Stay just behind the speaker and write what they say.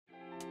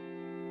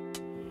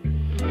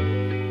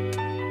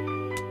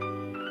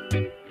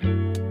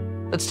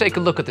let's take a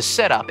look at the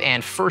setup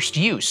and first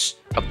use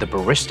of the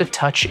Barista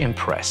Touch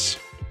Impress.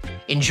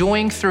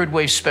 Enjoying Third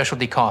Wave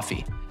specialty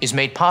coffee is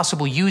made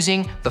possible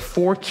using the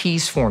 4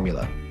 keys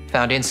formula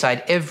found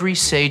inside every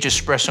Sage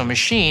espresso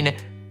machine,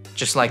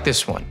 just like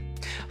this one.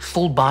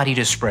 Full-bodied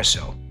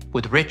espresso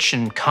with rich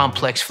and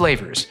complex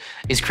flavors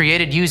is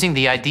created using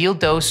the ideal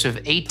dose of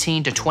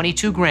 18 to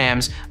 22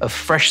 grams of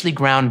freshly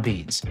ground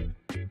beans,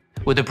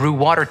 with a brew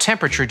water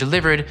temperature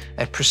delivered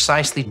at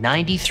precisely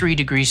 93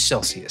 degrees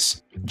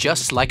Celsius,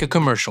 just like a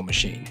commercial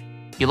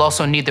machine. You'll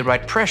also need the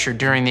right pressure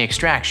during the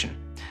extraction,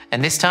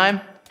 and this time,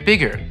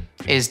 bigger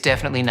is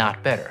definitely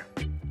not better.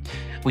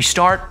 We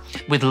start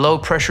with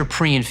low-pressure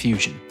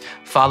pre-infusion,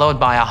 followed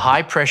by a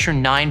high-pressure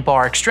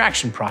 9-bar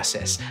extraction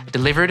process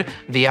delivered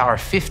via our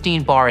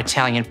 15-bar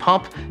Italian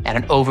pump and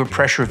an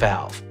overpressure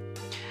valve.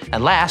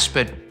 And last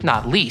but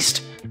not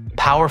least,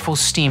 powerful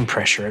steam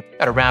pressure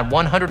at around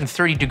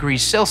 130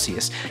 degrees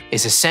Celsius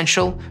is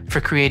essential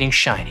for creating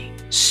shiny,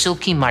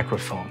 silky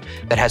microfoam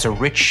that has a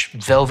rich,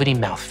 velvety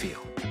mouthfeel.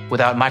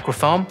 Without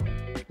microfoam,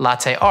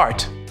 latte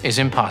art is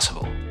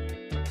impossible.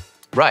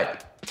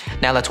 Right.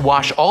 Now let's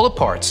wash all the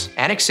parts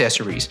and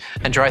accessories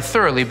and dry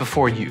thoroughly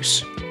before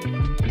use.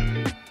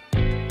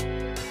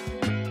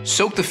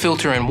 Soak the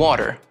filter in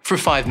water for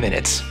 5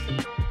 minutes.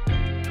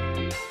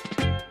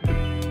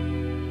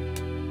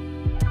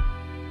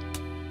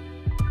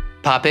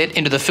 Pop it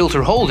into the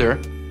filter holder.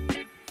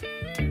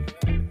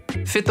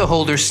 Fit the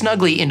holder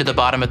snugly into the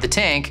bottom of the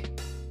tank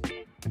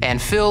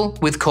and fill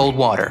with cold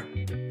water.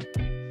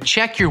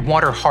 Check your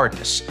water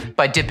hardness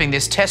by dipping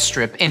this test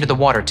strip into the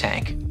water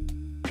tank.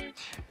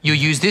 You'll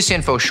use this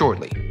info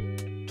shortly.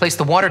 Place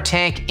the water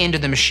tank into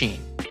the machine.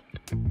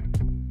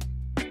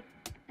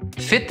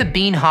 Fit the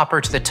bean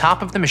hopper to the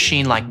top of the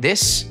machine like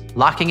this,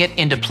 locking it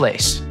into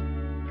place.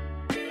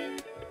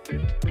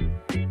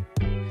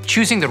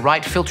 Choosing the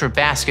right filter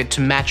basket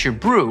to match your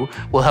brew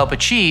will help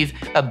achieve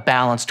a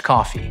balanced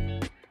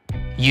coffee.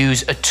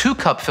 Use a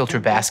 2-cup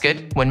filter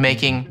basket when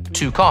making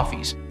 2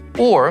 coffees,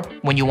 or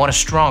when you want a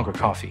stronger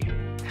coffee.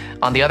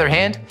 On the other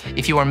hand,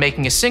 if you are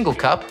making a single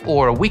cup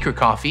or a weaker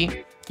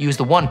coffee, use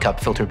the 1-cup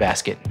filter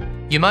basket.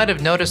 You might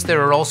have noticed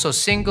there are also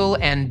single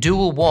and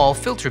dual wall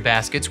filter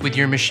baskets with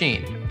your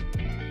machine.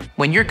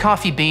 When your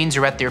coffee beans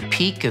are at their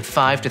peak of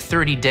 5 to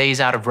 30 days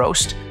out of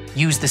roast,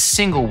 use the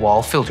single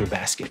wall filter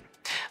basket.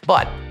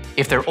 But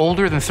if they're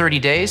older than 30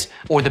 days,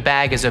 or the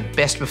bag is a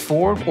best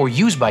before or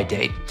use by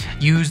date,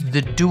 use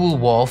the dual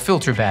wall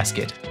filter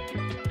basket.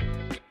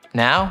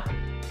 Now,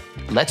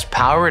 let's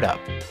power it up.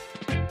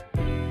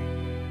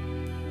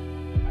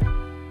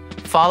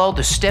 Follow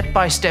the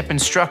step-by-step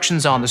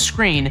instructions on the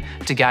screen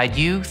to guide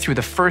you through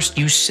the first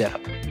use setup.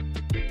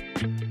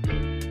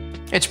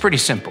 It's pretty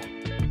simple.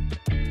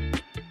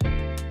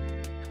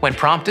 When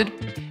prompted,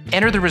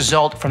 enter the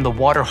result from the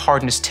water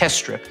hardness test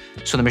strip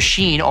so the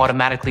machine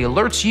automatically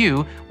alerts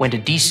you when to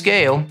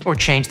descale or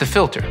change the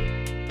filter.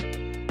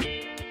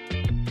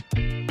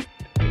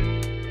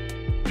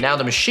 Now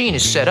the machine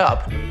is set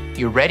up,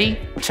 you're ready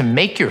to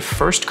make your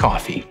first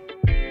coffee.